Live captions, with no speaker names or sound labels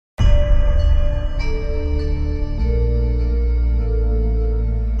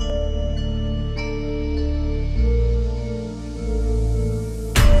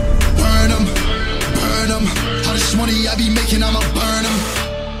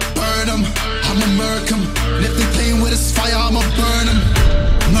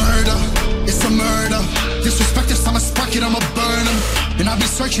I'ma burn them. And I be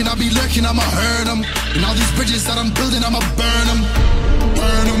searching, I be lurking, I'ma hurt them. And all these bridges that I'm building, I'ma burn them.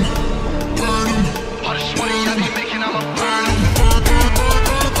 Burn them, burn them. All this money I be making, I'ma burn them.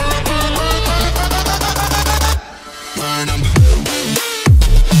 Burn them.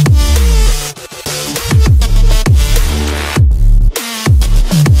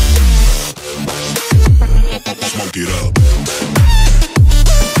 Smoke it up.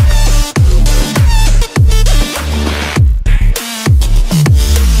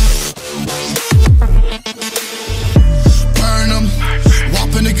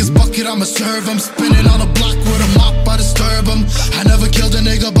 I'ma serve him, spinning on a block with a mop, I disturb him. I never killed a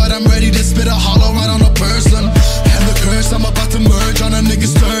nigga, but I'm ready to spit a hollow right on a person. And the curse, I'm about to merge on a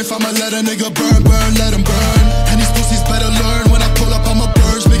nigga's turf. I'ma let a nigga burn, burn, let him burn. And these pussies better learn, when I pull up, I'ma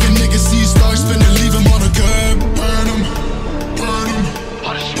burst. Make a nigga see stars spin and leave him on a curb. Burn him, burn him.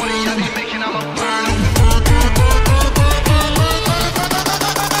 All this money I be making, I'ma burn him.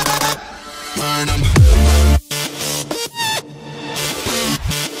 Burn him.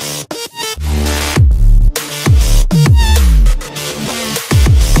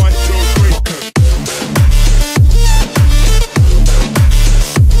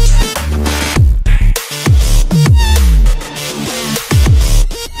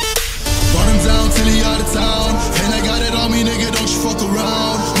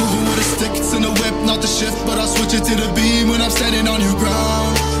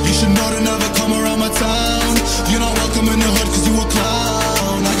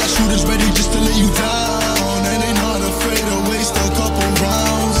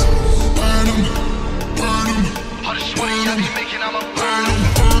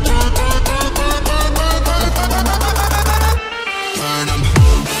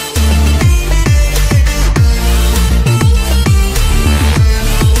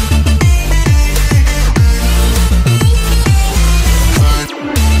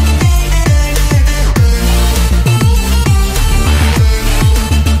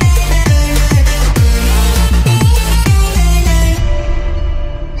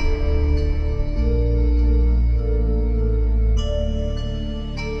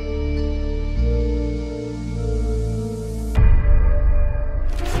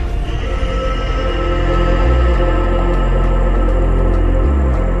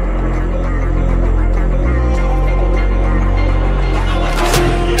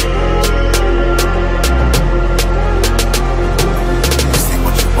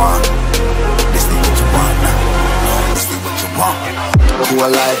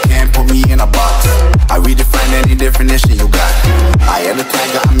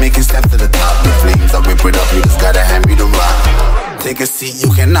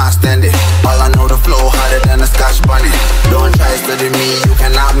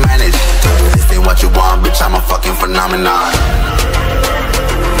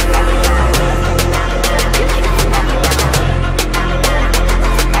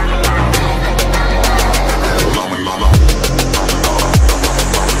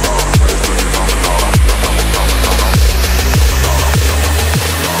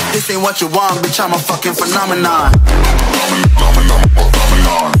 What you want, bitch, I'm a fucking phenomenon.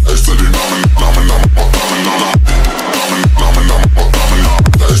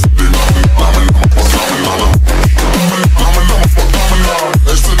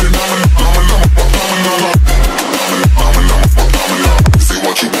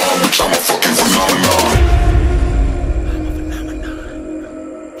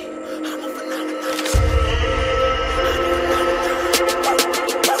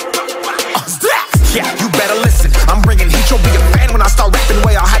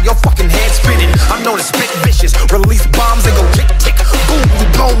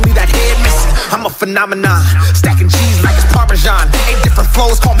 Phenomenon, stacking cheese like it's Parmesan. 8 different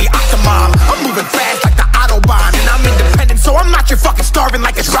flows, call me Octomom. I'm moving fast like the Autobahn, and I'm independent, so I'm not your fucking starving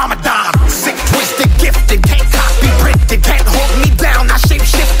like it's Ramadan. Sick, twisted, gifted, can't copy, printed, can't hold me down. I shape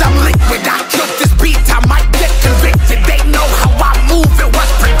shift, I'm liquid. I killed this beat, I might get convicted. They know how I move, it was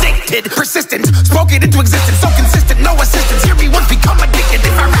predicted. Persistent, spoke it into existence, so consistent, no assistance. Hear me once, become addicted.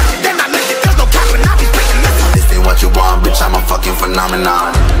 If I rap it, then I live it. There's no cap when I be speaking. Listen, this ain't what you want, bitch. I'm a fucking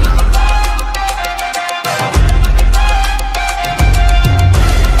phenomenon.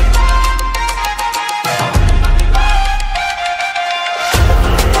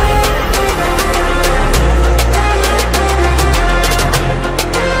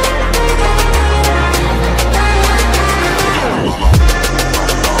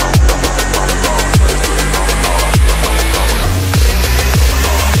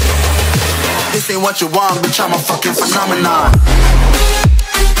 What you want, bitch, I'm a fucking phenomenon.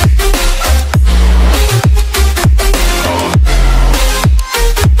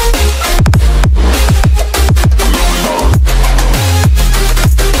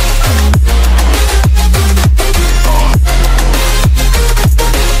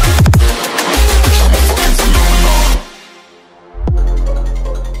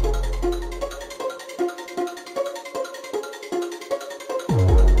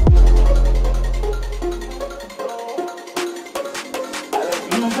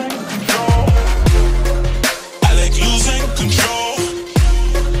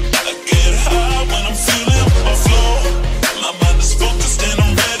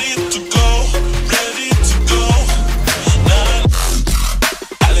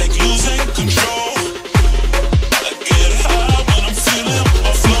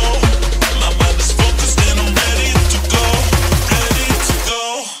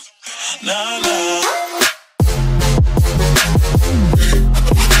 Nah, nah.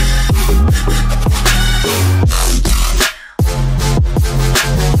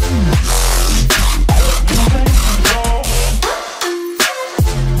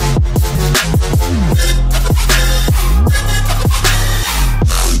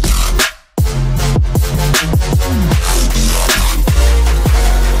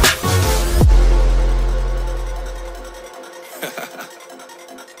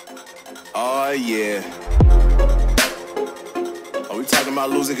 Oh yeah. Are we talking about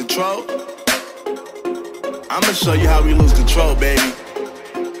losing control? I'ma show you how we lose control, baby.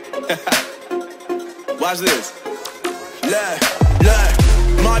 Watch this. Look,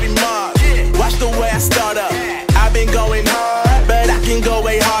 Marty Mark. Watch the way I start up. I've been going hard, but I can go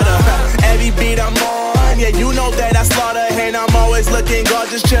way harder. Every beat I'm on, yeah, you know that I slaughter. And I'm always looking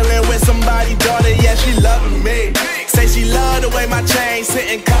gorgeous, chilling with somebody's daughter. Yeah, she loving me. Say she love the way my chain sit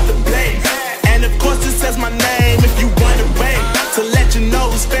and contemplate. And of course it says my name if you wanna wait. To let you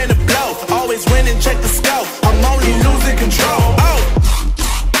know who's finna blow. Always winning, check the scope. I'm only losing control. Oh,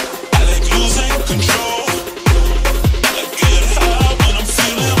 I like losing control. I get high when I'm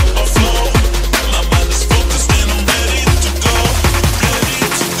feeling a flow. My mind is focused and I'm ready to go. Ready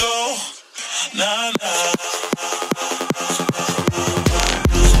to go. Nah, nah.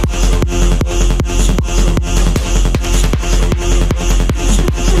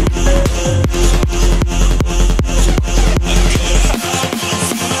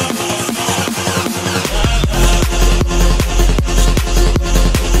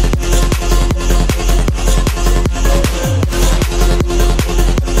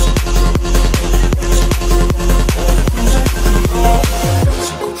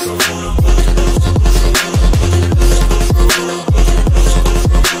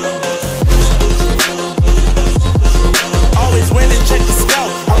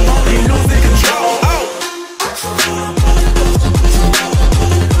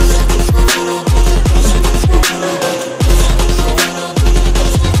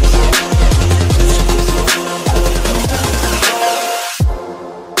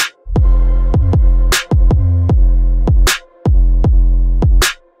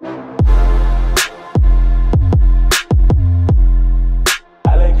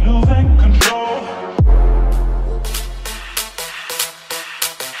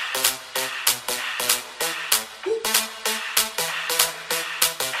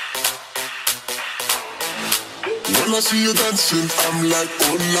 When I see you dancing, I'm like,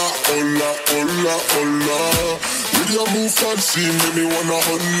 hola, hola, hola, hola. With your move fancy, make me wanna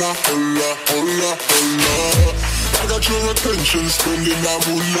hola, hola, hola, hola. I got your attention, spending that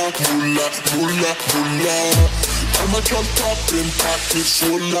moolah, moolah, moolah, moolah. I'm a drop popping, pocket,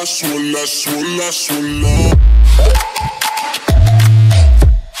 swola, swola, swola, swola.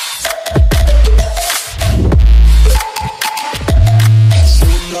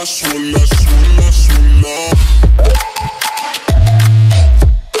 Swola, swola, swola, swola.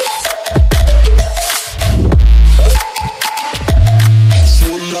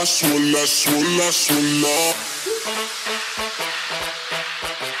 Swola, swola, swola.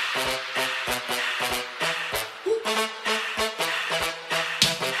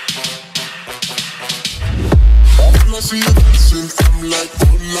 When I see you dancing, I'm like,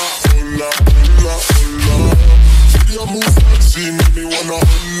 hola, hola, hola, hola. See you move fancy, make me wanna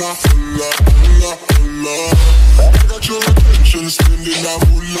hola, hola, hola, hola. I got your attention, spending that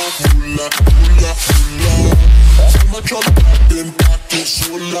moolah, moolah, moolah, moolah. I'm a drop popping, pocket,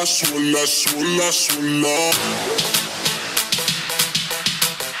 swola, swola, swola, swola.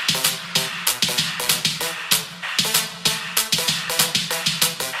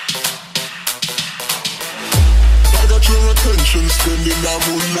 I got your attention, spending that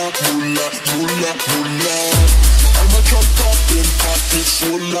moolah, moolah, moolah, moolah. I'm a drop popping, pocket,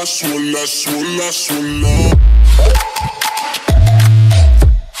 swola, swola, swola, swola.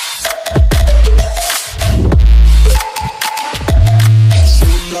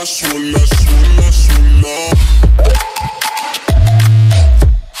 Swola, swola, swola.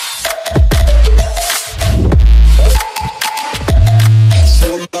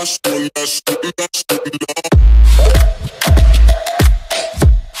 Swola, swola, swola, swola.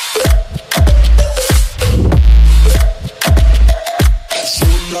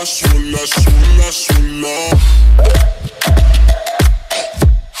 Swola, swola, swola, swola.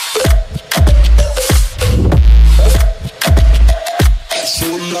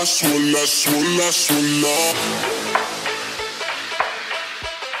 Swola, swola, swola.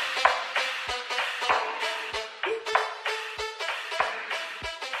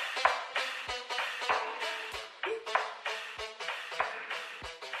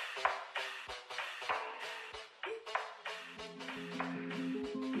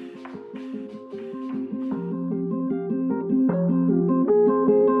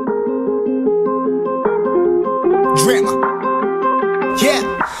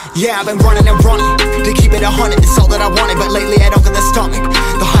 Yeah, I've been running and running to keep it 100, it's all that I wanted. But lately I don't get the stomach.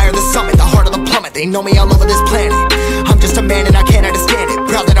 The higher the summit, the harder the plummet. They know me all over this planet. I'm just a man and I can't understand it.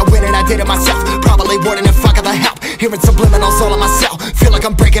 Proud that I win and I did it myself. Probably wouldn't if I got the help. Hearing subliminals all on myself. Feel like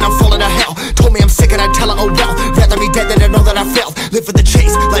I'm breaking, I'm falling to hell. Told me I'm sick and I tell her, oh well. Rather be dead than to know that I failed. Live for the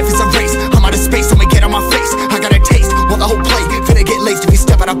chase, life is a race. I'm out of space, so me get on my face. I got a taste, want the whole plate. Finna get laced if you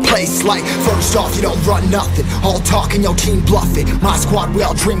step out of place. Like, first off, you don't run nothing. All talk and your team bluff it. My squad, we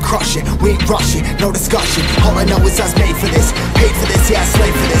all dream crushing. We ain't rushing, no discussion. All I know is I was made for this. Paid for this, yeah,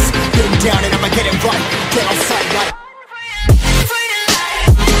 slave for this. Been down and I'ma get it right. Get on sight like.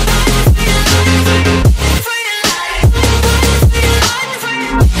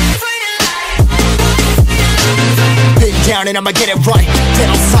 Down and I'ma get it right, dead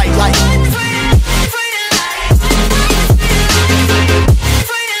on sight like.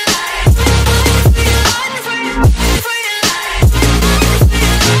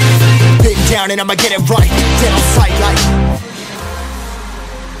 Big down and I'ma get it right, dead on sight like.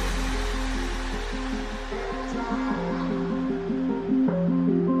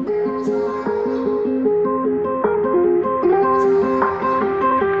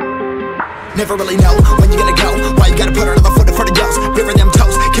 Never really know when you're gonna go. Why you gotta put another foot in front of yours? Bury them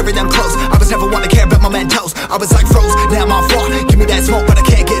toes, carry them close. I was never one to care about my mentos. I was like froze, now I'm on floor. Give me that smoke, but I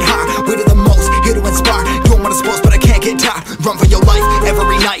can't get high. We do the most, here to inspire. Doing what I'm supposed, but I can't get tired. Run for your life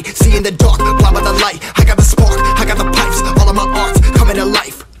every night. See in the dark, blind by the light. I got the spark, I got the pipes. All of my arts coming to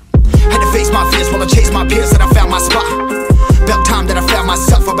life. Had to face my fears while I chased my peers, and I found my spot. About time that I found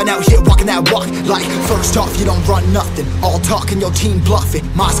myself. I've been out here walking that walk. Like, first off, you don't run nothing. All talk and your team bluffing.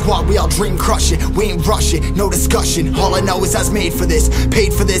 My squad, we all dream crushing. We ain't rushing, no discussion. All I know is I was made for this.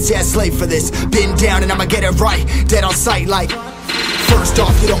 Paid for this, yeah, slave for this. Been down and I'ma get it right. Dead on sight like. First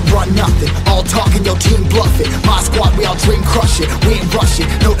off, you don't run nothing. All talk and your team bluffing. My squad, we all dream crushing. We ain't rushing,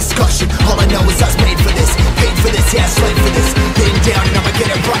 no discussion. All I know is I was made for this. Paid for this, yeah, slave for this. Been down and I'ma get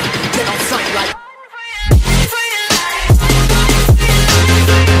it right. Dead on sight like.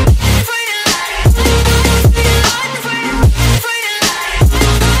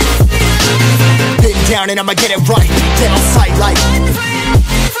 Down and I'ma get it right, dead on sight like.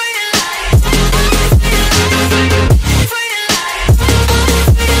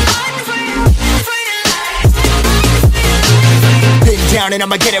 Been down and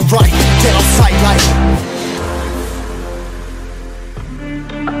I'ma get it right, dead on sight like.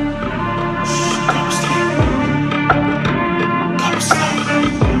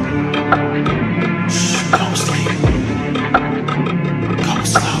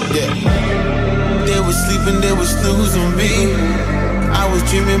 They was snoozing on me. I was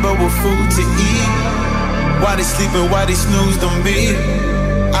dreaming about what food to eat. Why they sleeping, why they snoozed on me?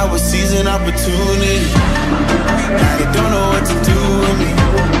 I was seizing opportunity. Now they don't know what to do with me.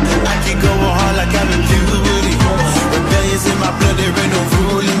 I keep going hard like I'm in puberty. Rebellions in my blood, there ain't no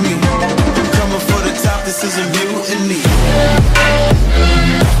ruling me. Coming for the top, this is a mutiny.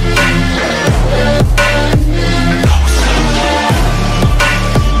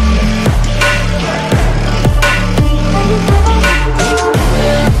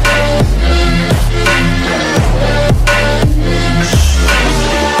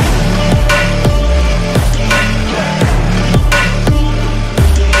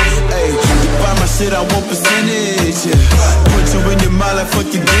 I want percentage, yeah. Put you in your mind like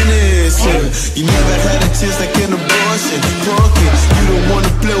fucking Dennis, yeah. You never had a chance like an abortion. Broken, you don't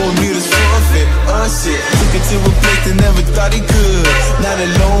wanna play with me, that's forfeit. Oh shit, took it to a place that never thought he could. Now the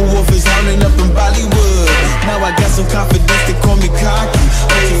lone wolf is howling up in Bollywood. Now I got some confidence, they call me cocky.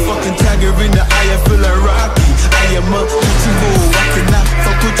 Like a fucking tiger in the eye, I feel like Rocky. I am untouchable, I cannot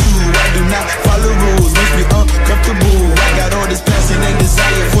fuck with you. I do not follow rules, makes me uncomfortable. I got all this passion and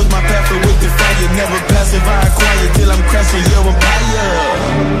desire, force my path with the fire. Never passive, I acquire till I'm crashing your empire.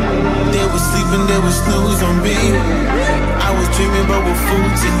 They was sleeping, they was snooze on me. I was dreaming about what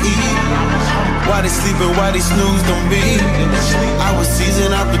food to eat. Why they sleeping, why they snoozed on me? I was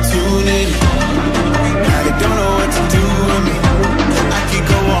seizing opportunity. Now they don't know what to do with me. I keep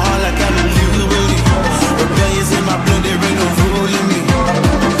going hard like I'm in puberty. Rebellions in my blood, there ain't no ruling me.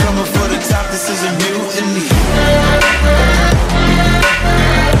 Coming for the top, this is a mutiny.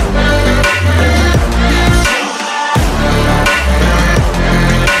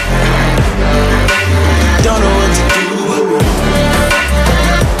 Don't know what to do with me.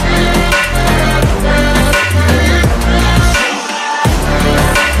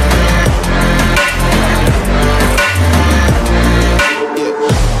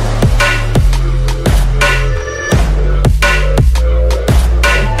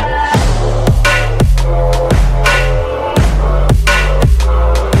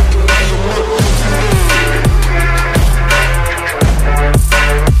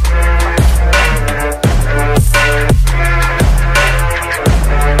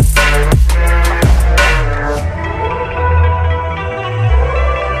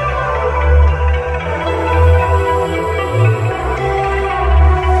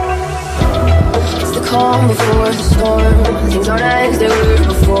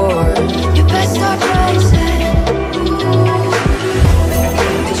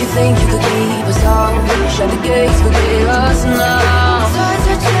 think you could keep us out? Shut the gates, forgive us now. Times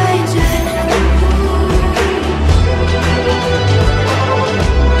are changing.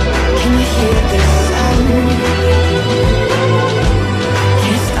 Can you hear this sound?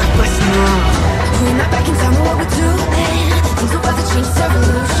 Can't stop us now. We're not back in time with what we're doing. Things about to change, it's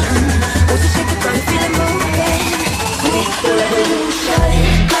evolution. Won't you shake the ground and feel it moving? With the revolution.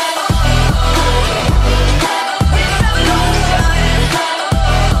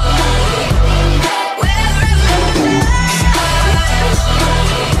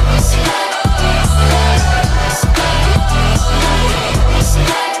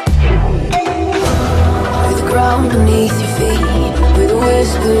 Beneath your feet, with a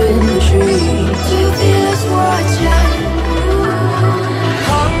whisper in the trees. Do you feel us watching?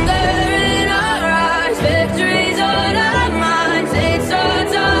 Hunger in our eyes, victories on our minds. It's our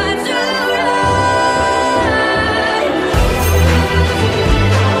time to rise.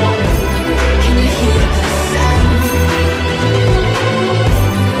 Can you hear the sound?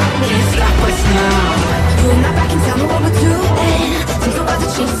 Can't stop us now. We're not back in time with what we're doing. Things are about to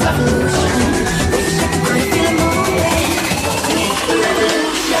change, it's evolution.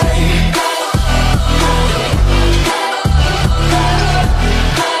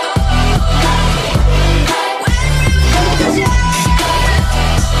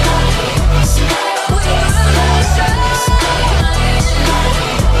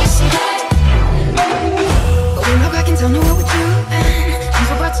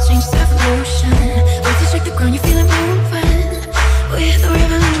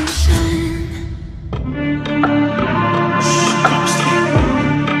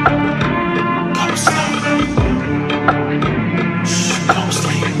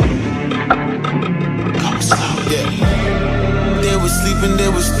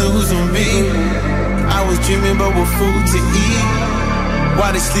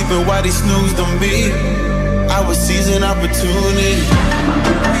 Why they snoozed on me? I was seizing opportunity.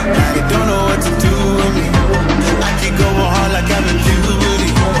 Now they don't know what to do with me. I keep going hard like I'm in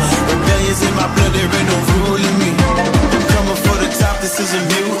puberty. Rebellions in my blood, there ain't no ruling me. I'm coming for the top, this is a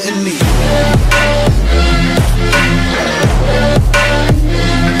mutiny.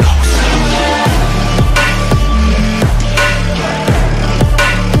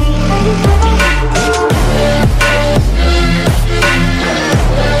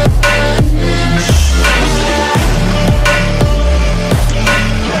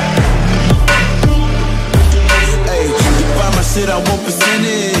 I want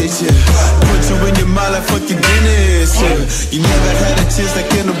percentage, yeah. Put you in your mind like fucking Guinness, yeah. You never had a chance like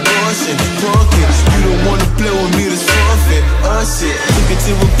an abortion. Broken, you don't wanna play with me, that's forfeit. Oh shit, took it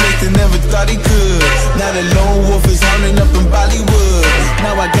to a place they never thought he could. Now the lone wolf is howling up in Bollywood.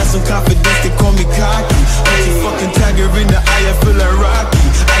 Now I got some confidence, they call me cocky. Put your fucking tiger in the eye, I feel like Rocky.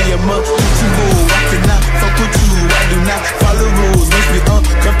 I am untouchable, I cannot fuck with you. I do not follow rules, makes me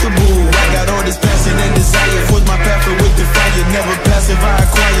uncomfortable. I got all this passion and desire, force my path with the fire. Never passive, I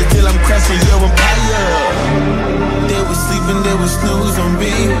acquire till I'm crashing your empire. They was sleeping, they was snooze on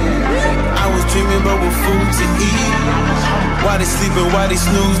me. I was dreaming about what food to eat. Why they sleeping, why they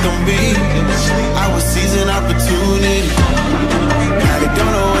snoozed on me? I was seizing opportunity. Now they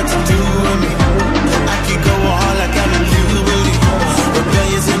don't know what to do with me. I keep going hard like I'm in puberty.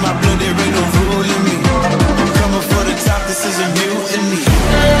 Rebellions in my blood, there ain't no ruling me. I'm coming for the top, this is a mutiny.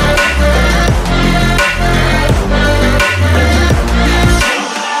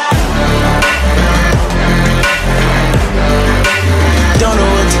 Don't know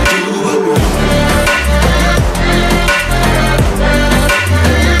what to do with me.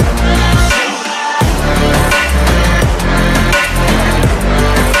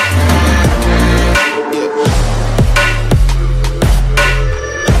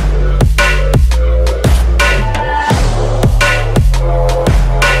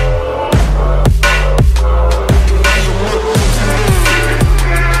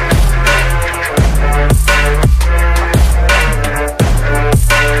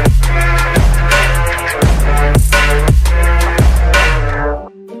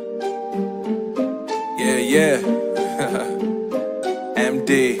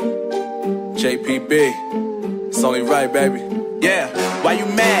 It's only right, baby. Yeah, why you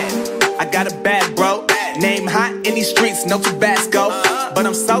mad? I got a bad bro. Name hot in these streets, no Tabasco. But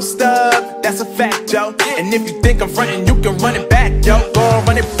I'm so stubbed, that's a fact, yo. And if you think I'm frontin', you can run it back, yo. Go on,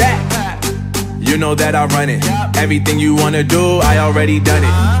 run it back. You know that I run it. Everything you wanna do, I already done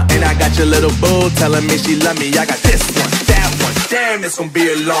it. And I got your little boo telling me she love me. I got this one, that one. Damn, it's gonna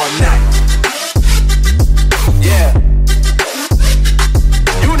be a long night. Yeah.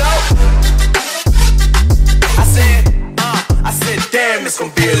 You know. I said, damn, it's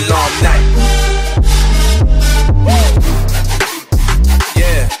gonna be a long night.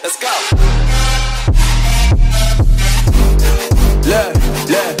 Yeah, let's go. Look.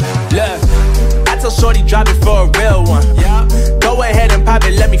 I tell shorty drop it for a real one. Yeah. Go ahead and pop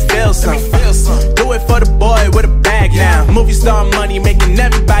it, let me feel some. Do it for the boy with a bag now. Movie star money making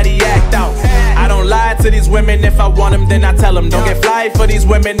everybody act out. I don't lie to these women, if I want them then I tell them. Don't get fly for these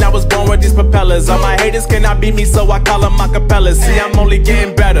women, I was born with these propellers. All my haters cannot beat me, so I call them acapellas. See, I'm only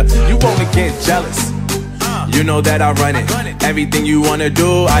getting better, you only get jealous. You know that I run it. Everything you wanna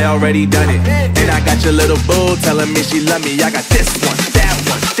do, I already done it. And I got your little boo telling me she love me. I got this one, that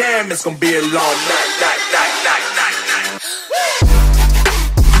one. Damn, it's gonna be a long night.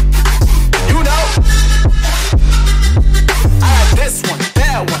 You know, I got this one,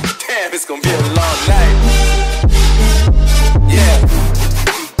 that one. Damn, it's gonna be a long night. Yeah.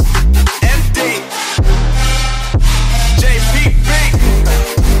 MD JPB.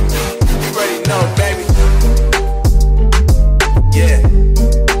 You already know, baby. Yeah,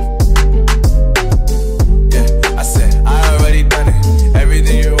 I said, I already done it.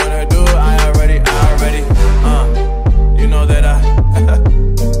 Everything you wanna do, I already, you know that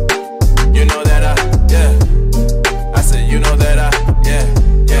you know that yeah. I said, you know that yeah.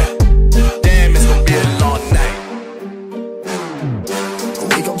 Damn, it's gonna be a long night.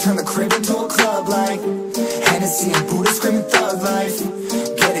 We gon' turn the crib into a club like Hennessy and Buddha screaming thug life.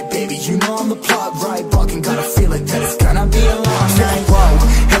 Get it, baby, you know I'm the plug, right? Fucking got a feeling that it's gonna be a long night. Whoa,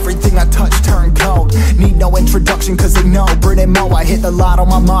 everything I touch turn cold. Need no introduction cause they know Brit and Mo. I hit the lotto,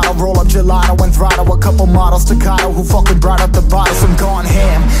 my motto. Roll up gelato and throttle a couple models staccato who fucking brought up the bottles. I'm gone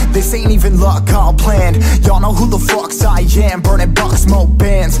ham. This ain't even luck, all planned. Y'all know who the fucks I am. Burning bucks, smoke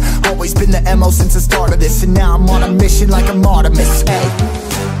bands. Always been the MO since the start of this. And now I'm on a mission like I'm Artemis. Hey,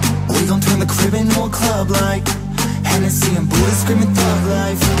 we gon' turn the crib into a club like Hennessy and Buddha screaming thug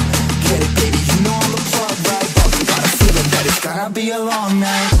life. Get it, baby, you know I'm the plug, right? Fucking got a feeling that it's gonna be a long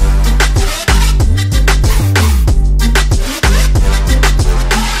night.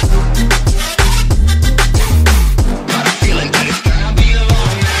 Got a feeling that it's gonna be a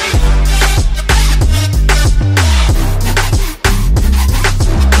long night.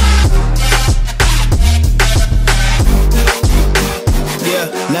 Yeah,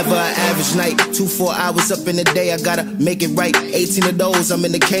 never an average night. 2-4 hours up in the day, I gotta make it right. 18 of those, I'm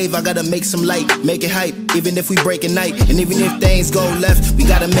in the cave, I gotta make some light, make it hype. Even if we break a night, and even if things go left, we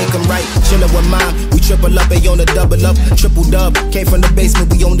gotta make them right. Chillin' with mine, we triple up, they on a double up, triple dub. Came from the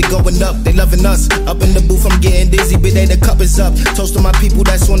basement, we only going up. They loving us, up in the booth, I'm getting dizzy, but they the cup is up. Toast to my people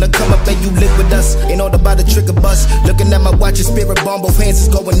that's wanna come up and you live with us. Ain't all about the trigger bus. Looking at my watch, and spirit bomb, both hands is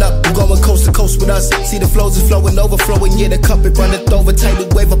going up. You going coast to coast with us. See the flows is flowing, overflowing, yeah, the cup it runneth over. Tidal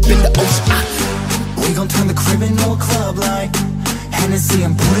wave up in the ocean. We gon' turn the crib into a club like Hennessy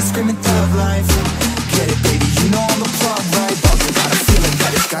and Buddha screaming thug life. Get it, baby, you know I'm the plug, right? Fucking got a feeling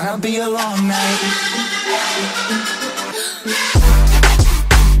that it's gonna be a long night.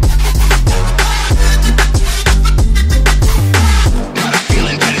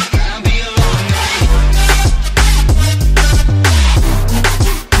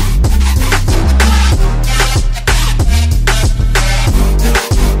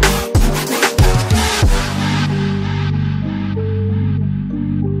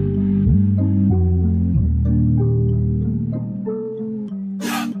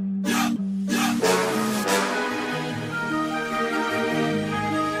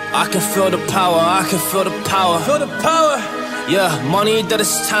 I can feel the power, I can feel the power. Feel the power. Yeah, money that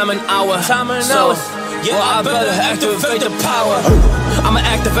is time and hour. So, yeah, well, I better activate the power. I'ma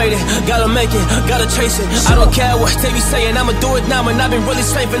activate it, gotta make it, gotta chase it. I don't care what they be saying, I'ma do it now. And I've been really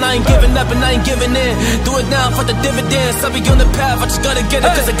saving, I ain't giving up and I ain't giving in. Do it now for the dividends, I'll be on the path, I just gotta get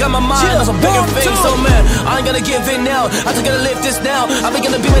it. Cause I got my mind on some bigger things. So man, I ain't gonna give in now, I just gotta live this now. I be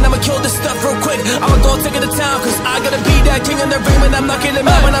gonna be when I'ma kill this stuff real quick. I'ma go take it to town, cause I gotta be that king in the ring. When I'm knocking them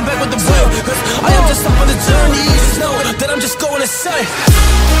out, when I'm back with the real. Cause I am just up on the journey, you just know that I'm just going insane.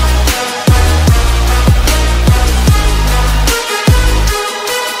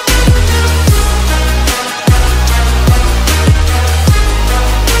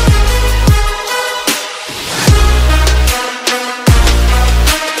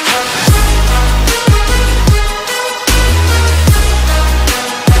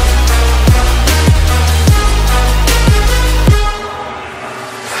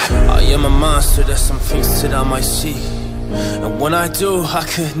 Monster, there's some things that I might see, and when I do, I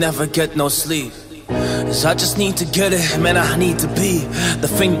could never get no sleep. Cause I just need to get it, man, I need to be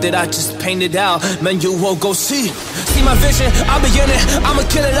the thing that I just painted out, man, you won't go see. See my vision, I'll be in it, I'ma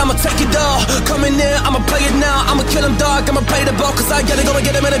kill it, I'ma take it all. Coming in, I'ma play it now, I'ma kill him dog, I'ma play the ball. Cause I gotta go and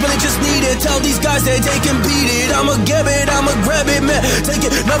get it, man, I really just need it. Tell these guys that they can beat it, I'ma give it, I'ma grab it, man. Take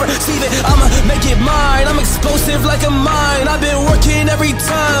it, never receive it, I'ma make it mine. I'm explosive like a mine, I've been working every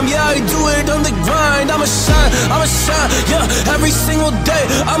time. Yeah, I do it on the grind, I'ma shine, yeah, every single day.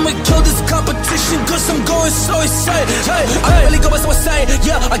 I'ma kill this competition cause I'm going so insane. Hey, I really go so insane,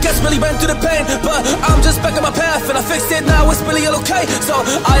 yeah, I guess really ran through the pain. But I'm just back on my path and I fixed it, now it's really okay. So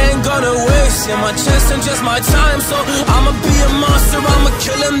I ain't gonna waste my chance and just my time. So I'ma be a monster, I'ma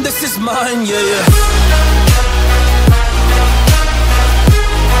kill him, this is mine, yeah, yeah.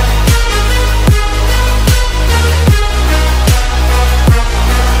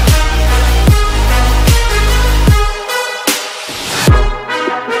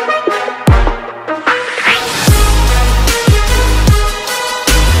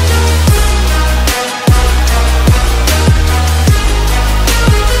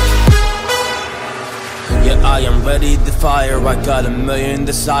 Ready to fire, I got a million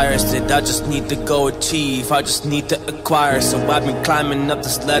desires that I just need to go achieve, I just need to acquire. So I've been climbing up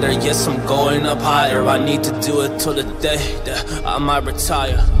this ladder, yes I'm going up higher. I need to do it till the day that I might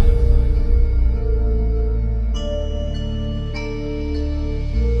retire.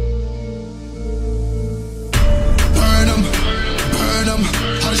 Burn 'em,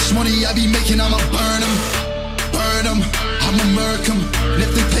 how much money I be making, I'ma burn 'em. Burn 'em, I'ma murk 'em. And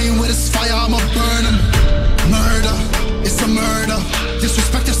if they playing with this fire, I'ma burn 'em. Murder, it's a murder.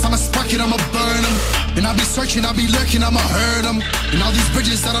 Disrespect us, I'ma spark it, I'ma burn them. And I'll be searching, I'll be lurking, I'ma hurt them. And all these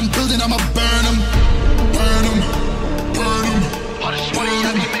bridges that I'm building, I'ma burn them. Burn them, burn them. All this money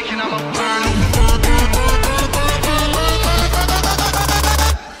I be making, I'ma burn them.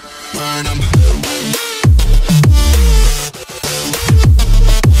 Burn them.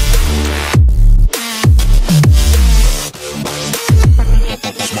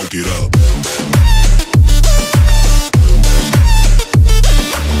 Smoke it up.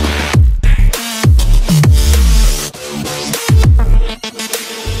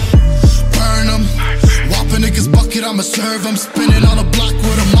 I'ma serve 'em, spinning on a block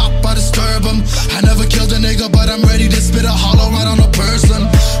with a mop, I disturb 'em. I never killed a nigga, but I'm ready to spit a hollow right on a person.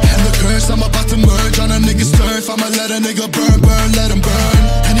 And the curse, I'm about to merge on a nigga's turf. I'ma let a nigga burn, let him burn.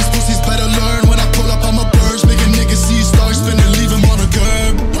 And these pussies better learn, when I pull up, I'ma burst. Make a nigga see stars spinning, leave him on a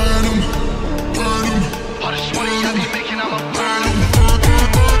curb. Burn him, burn him. All this money I be making, I'ma burn him.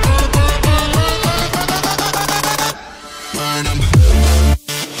 Burn him.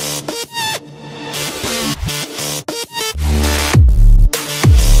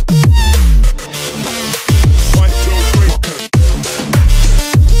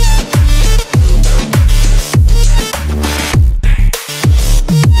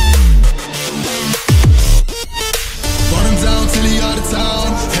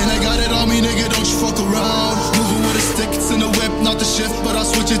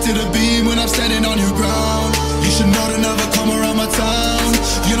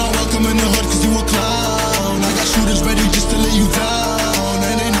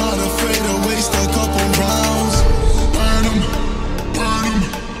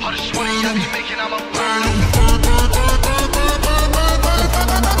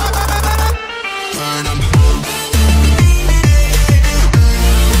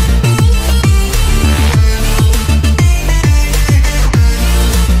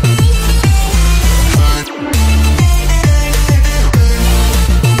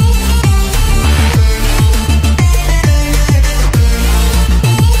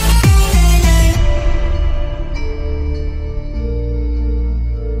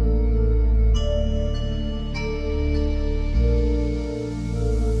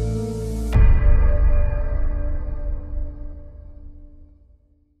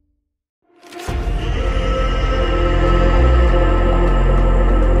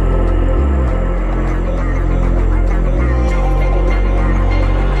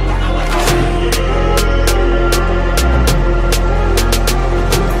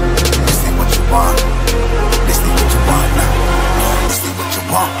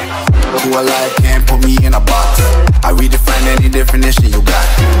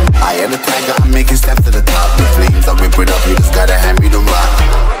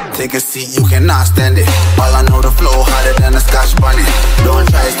 Take a seat, you cannot stand it. All I know, the flow harder than a Scotch bunny. Don't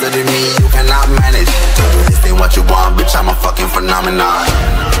try studying me, you cannot manage. This ain't what you want, bitch, I'm a fucking phenomenon.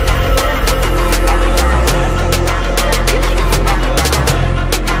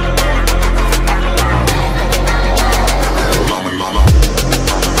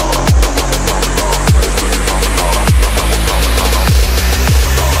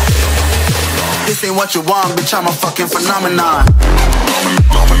 This ain't what you want, bitch, I'm a fucking phenomenon.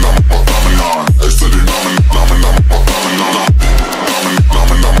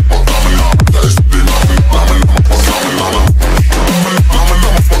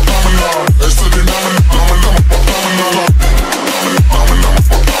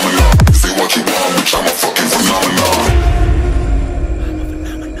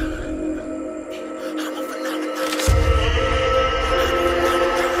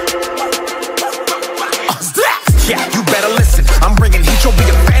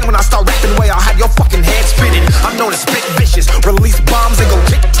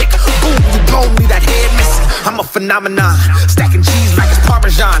 Phenomenon, stacking cheese like it's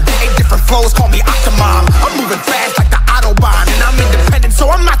Parmesan. 8 different flows, call me Octomom. I'm moving fast like the Autobahn, and I'm independent,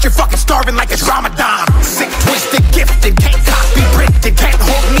 so I'm not your fucking starving like it's Ramadan. Sick, twisted, gifted, can't copy, printed, can't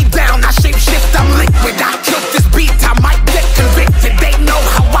hold me down. I shape shift, I'm liquid. I killed this beat, I might get convicted. They know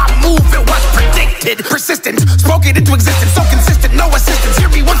how I move, it was predicted. Persistent, spoke it into existence, so consistent, no assistance. Hear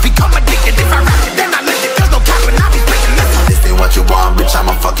me once, become addicted. If I rap it, then I live it. There's no cap, and I'll be spitting this. This ain't what you want, bitch,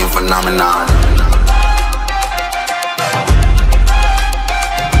 I'm a fucking phenomenon.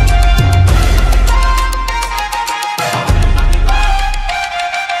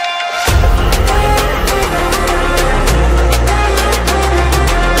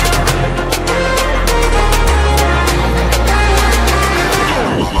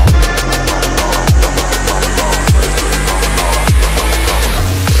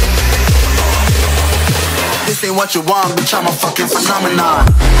 This ain't what you want, bitch, I'm a fucking phenomenon.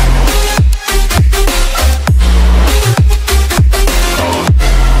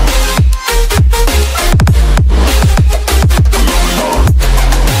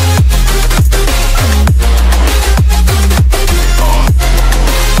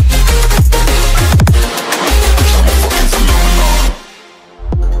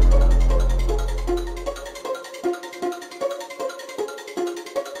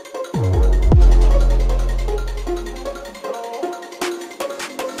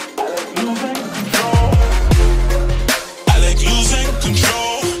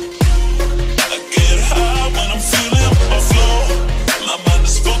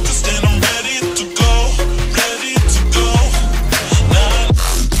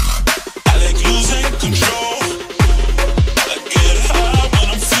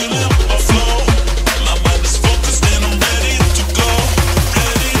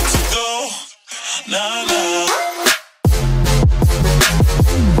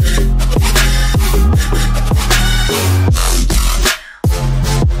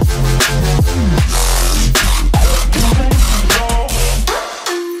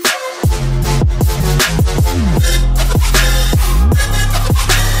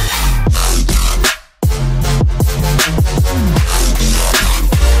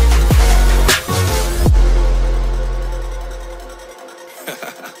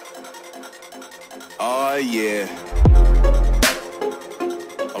 Oh yeah.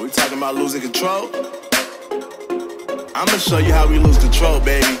 Are we talking about losing control? I'ma show you how we lose control,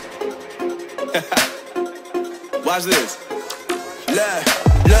 baby. Watch this. Look,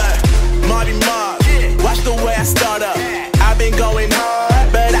 Marty Mark. Watch the way I start up. I've been going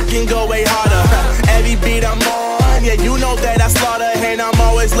hard, but I can go way harder. Every beat I'm on, yeah, you know that I slaughter. And I'm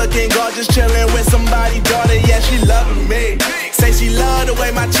always looking gorgeous, chilling with somebody's daughter. Yeah, she loving me. Say she love the way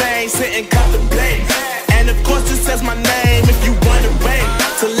my chain sit and contemplate. And of course it says my name if you wanna wait.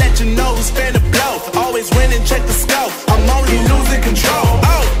 To let you know who's finna blow. Always win and check the scope. I'm only losing control.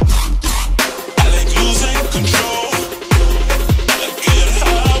 Oh, I like losing control.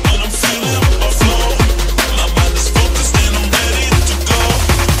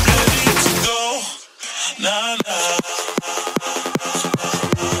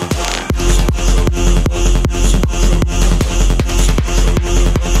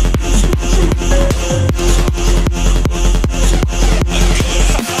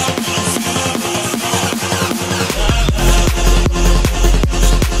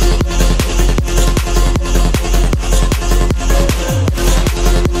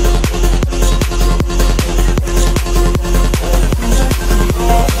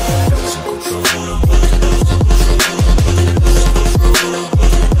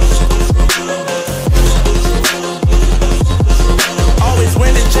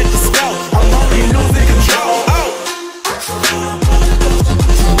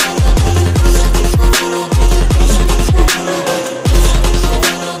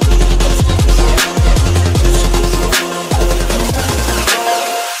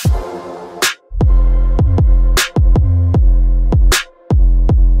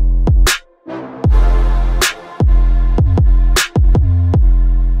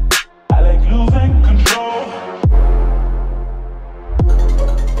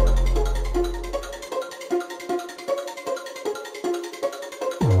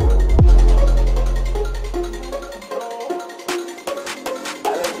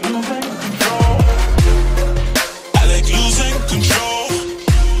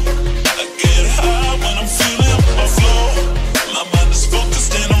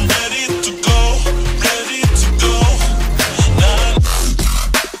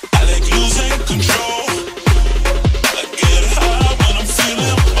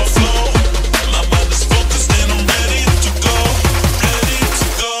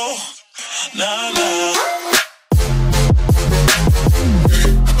 Nah, nah.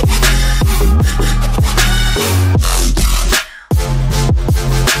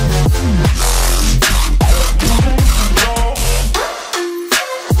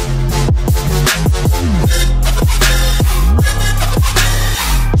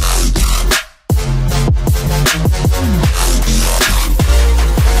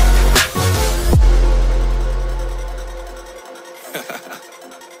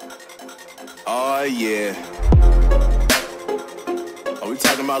 Oh yeah. Are we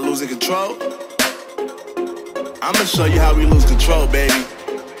talking about losing control? I'ma show you how we lose control, baby.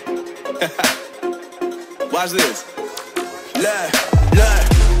 Watch this. Look,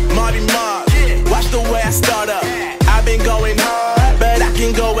 Marty Mark. Watch the way I start up. I've been going hard, but I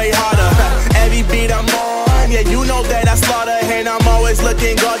can go way harder. Every beat I'm on, yeah, you know that I slaughter. And I'm always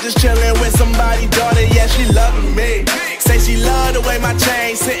looking gorgeous, chilling with somebody's daughter. Yeah, she loving me. Say she love the way my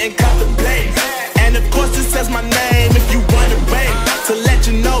chain sit and contemplate. And of course it says my name if you wanna wait. To let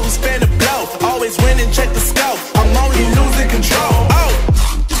you know who's finna blow. Always win and check the scope. I'm only losing control. Oh,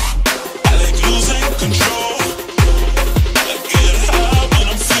 I like losing control. I like getting high when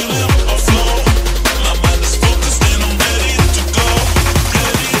I'm feeling a flow. My mind is focused and I'm ready to go.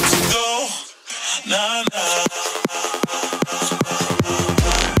 Ready to go. Nah, nah.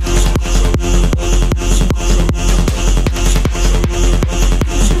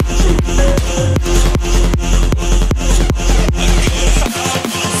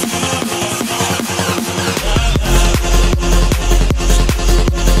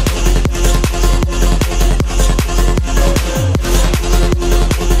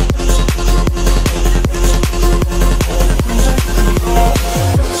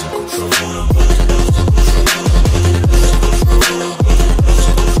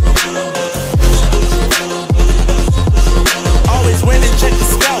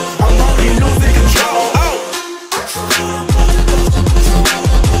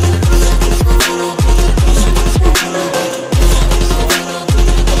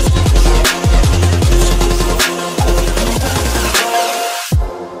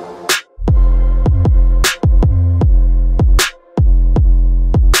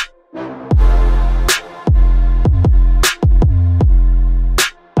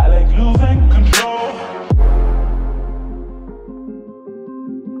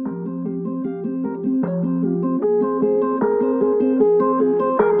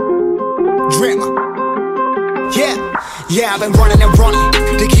 Yeah, I've been running and running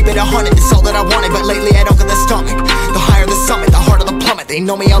to keep it 100, it's all that I wanted. But lately I don't get the stomach. The higher the summit, the harder the plummet. They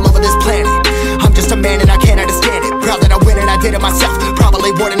know me all over this planet. I'm just a man and I can't understand it. Proud that I win and I did it myself.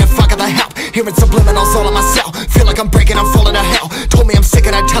 Probably wouldn't if I got the help. Hearing subliminals all on myself. Feel like I'm breaking, I'm falling to hell. Told me I'm sick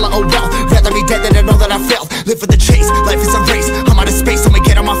and I tell her, oh well. Rather be dead than to know that I failed. Live for the chase, life is a race. I'm out of space, I'ma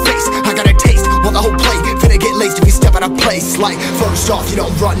get on my face. I got a taste, well the whole plate finna get laced if you step out of place. Like, first off, you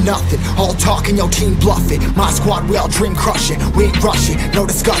don't run nothing. All talking, your team bluffing. My squad, we all dream crushing. We ain't rushing, no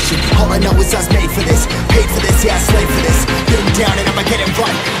discussion. All I know is us made for this. Paid for this, yeah, slave for this. Been down and I'ma get it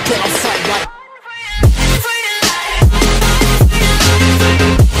right. Get on sight like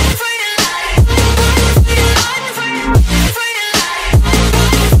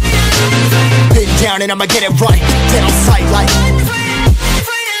down and I'ma get it right. Get on sight like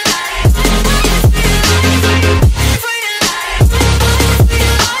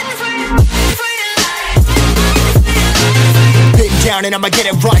been down and I'ma get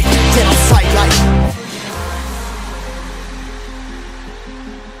it right. Get on sight like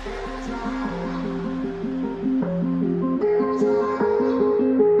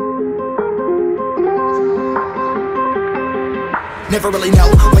never really know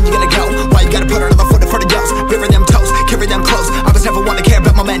when you gonna go. Why you gotta put another foot in front of yours? Bury them toes, carry them close. I was never one to care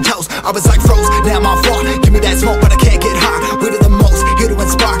about my mentos. I was like froze, now I'm on floor. Give me that smoke, but I can't get high. We do the most, here to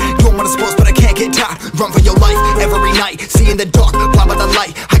inspire. Doing what I'm supposed, but I can't get tired. Run for your life, every night. See in the dark, blind by the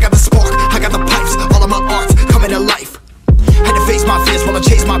light. I got the spark, I got the pipes. All of my arts coming to life. Had to face my fears while I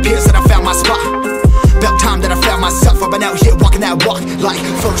chased my peers, and I found my spot. About time that I found myself. I've been out here walking that walk. Like,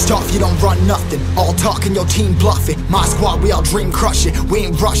 first off, you don't run nothing. All talking, your team bluffing. My squad, we all dream crushing. We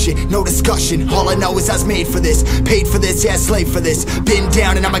ain't rushing, no discussion. All I know is I was made for this. Paid for this, yeah, slave for this. Been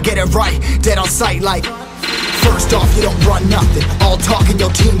down and I'ma get it right. Dead on sight like first off, you don't run nothing. All talking,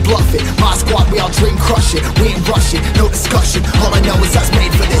 your team bluffing. My squad, we all dream crushing. We ain't rushing, no discussion. All I know is I was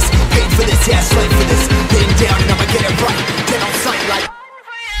made for this. Paid for this, yeah, slave for this. Been down and I'ma get it right. Dead on sight like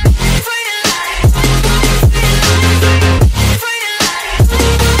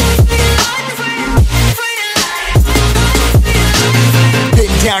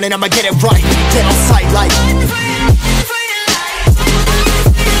down and I'ma get it right. Dead on sight like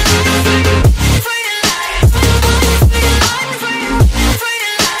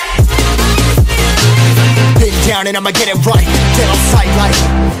coming, I'ma get it right. Dead on sight like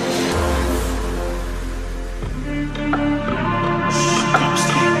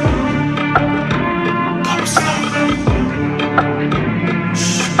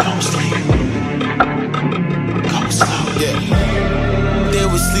They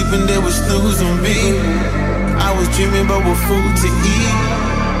was sleeping, they was snoozing on me. I was dreaming about what food to eat.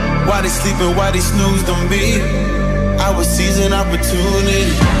 Why they sleeping, why they snoozed on me? I was seizing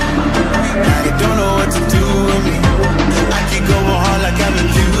opportunity. Now they don't know what to do with me. I keep going hard like I'm in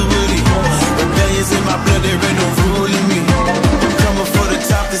puberty. Rebellions in my blood, there ain't no ruling me. Coming for the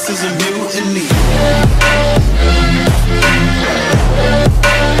top, this is a mutiny.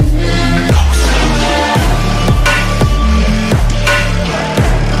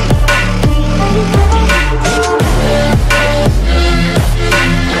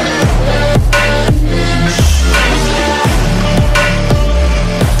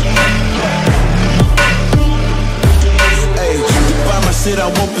 Shit, I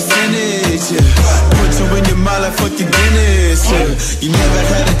want percentage, yeah. Put you in your mind like fucking Guinness, yeah. You never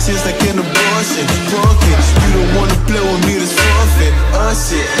had a chance like an abortion. Broke it, you don't wanna play with me, that's forfeit.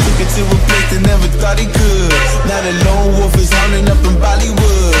 Shit, took it to a place they never thought he could. Now the lone wolf is hounding up in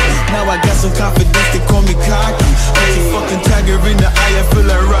Bollywood. Now I got some confidence, they call me cocky. Like a fucking tiger in the eye, I feel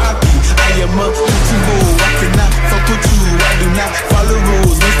like Rocky. I am untouchable, I cannot fuck with you. I do not follow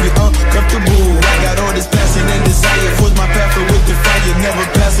rules, makes me uncomfortable. I got all this passion and desire, force my path with the fire. Never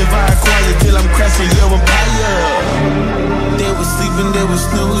passive, I acquire till I'm crashing your empire. They was sleeping, they was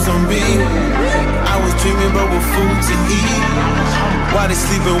snooze on me. I was dreaming about what food to eat. Why they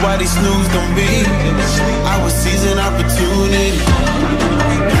sleeping, why they snoozed on me? I was seizing opportunity.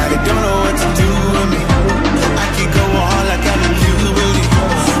 Now they don't know what to do with me. I keep going hard like I'm in puberty.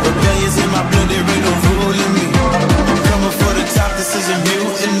 Rebellions in my blood, there ain't no ruling me. Coming for the top, this is a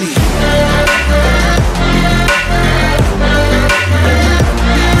mutiny.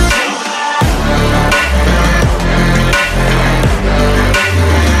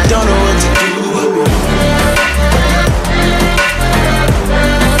 Don't know what to do with me.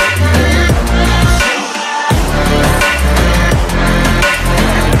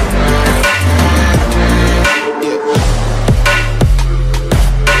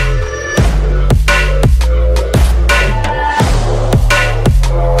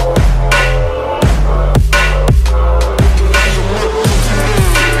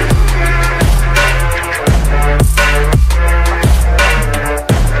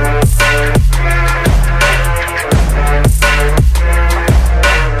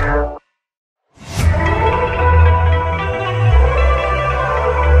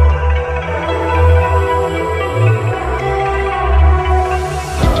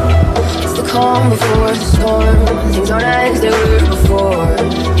 calm before the storm. Things aren't as they were before.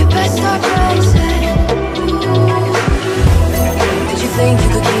 You best start racing. Did you think you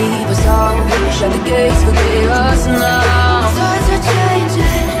could keep us out? Shut the gates, forgive us now. Tides are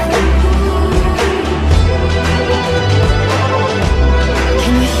changing.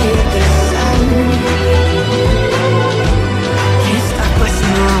 Can you hear the sound? Can't stop us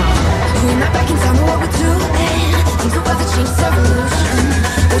now. We're not back in time, what we're doing. Things are about to change, it's evolution.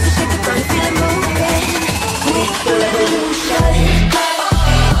 Won't you shake the ground, feel it moving. With the revolution.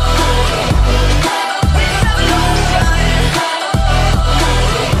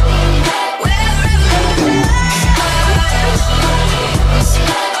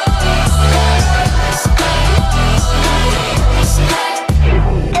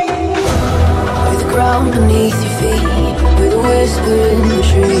 Beneath your feet, with a whisper in the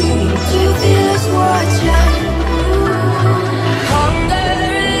trees. Do you feel us watching? Hunger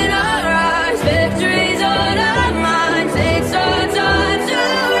in our eyes, victories on our minds. It's our time to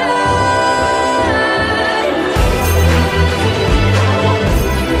rise.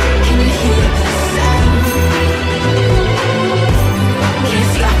 Can you hear the sound? Can't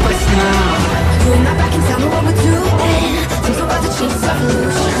stop us now. We're not back in time, what we're doing. Things are about to change, it's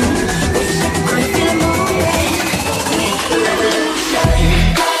evolution.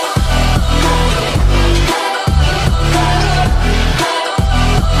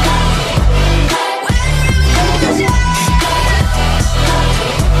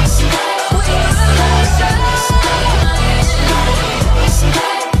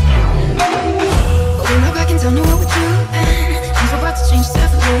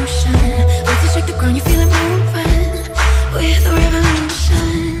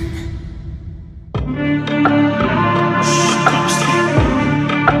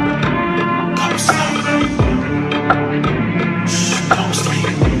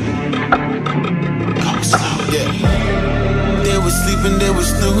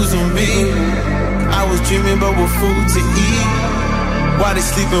 I was dreaming about what food to eat. Why they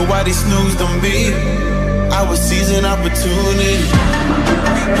sleeping, why they snoozed on me? I was seizing opportunity.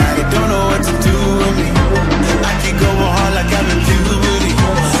 Now they don't know what to do with me. I keep going hard like I'm in puberty.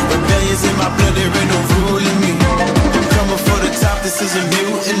 Rebellions in my blood, there ain't no ruling me. I'm coming for the top, this is a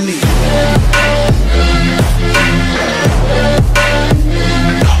mutiny.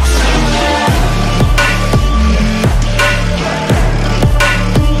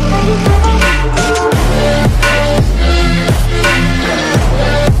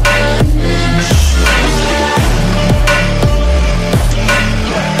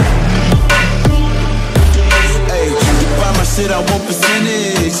 I want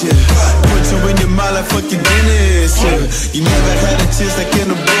percentage, yeah. Put you in your mind like fucking Guinness, yeah. You never had a chance like an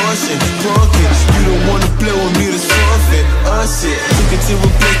abortion. Broken, you don't wanna play with me, that's forfeit. Oh shit, took it to a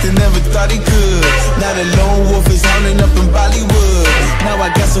place that never thought he could. Now the lone wolf is howling up in Bollywood. Now I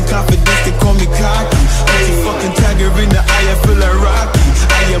got some confidence, they call me cocky. Put your fucking tiger in the eye, I feel like Rocky.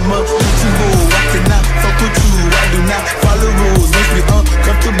 I am untouchable, I cannot fuck with you. I do not follow rules, makes me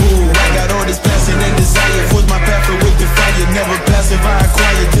uncomfortable. I got all this passion and desire, force my path with the fire. Never passive, I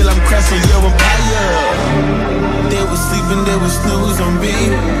acquire till I'm crashing your empire. They was sleeping, they was snooze on me.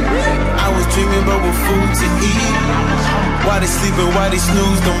 I was dreaming about what food to eat. Why they sleeping, why they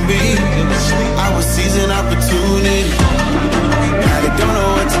snoozed on me? I was seizing opportunity.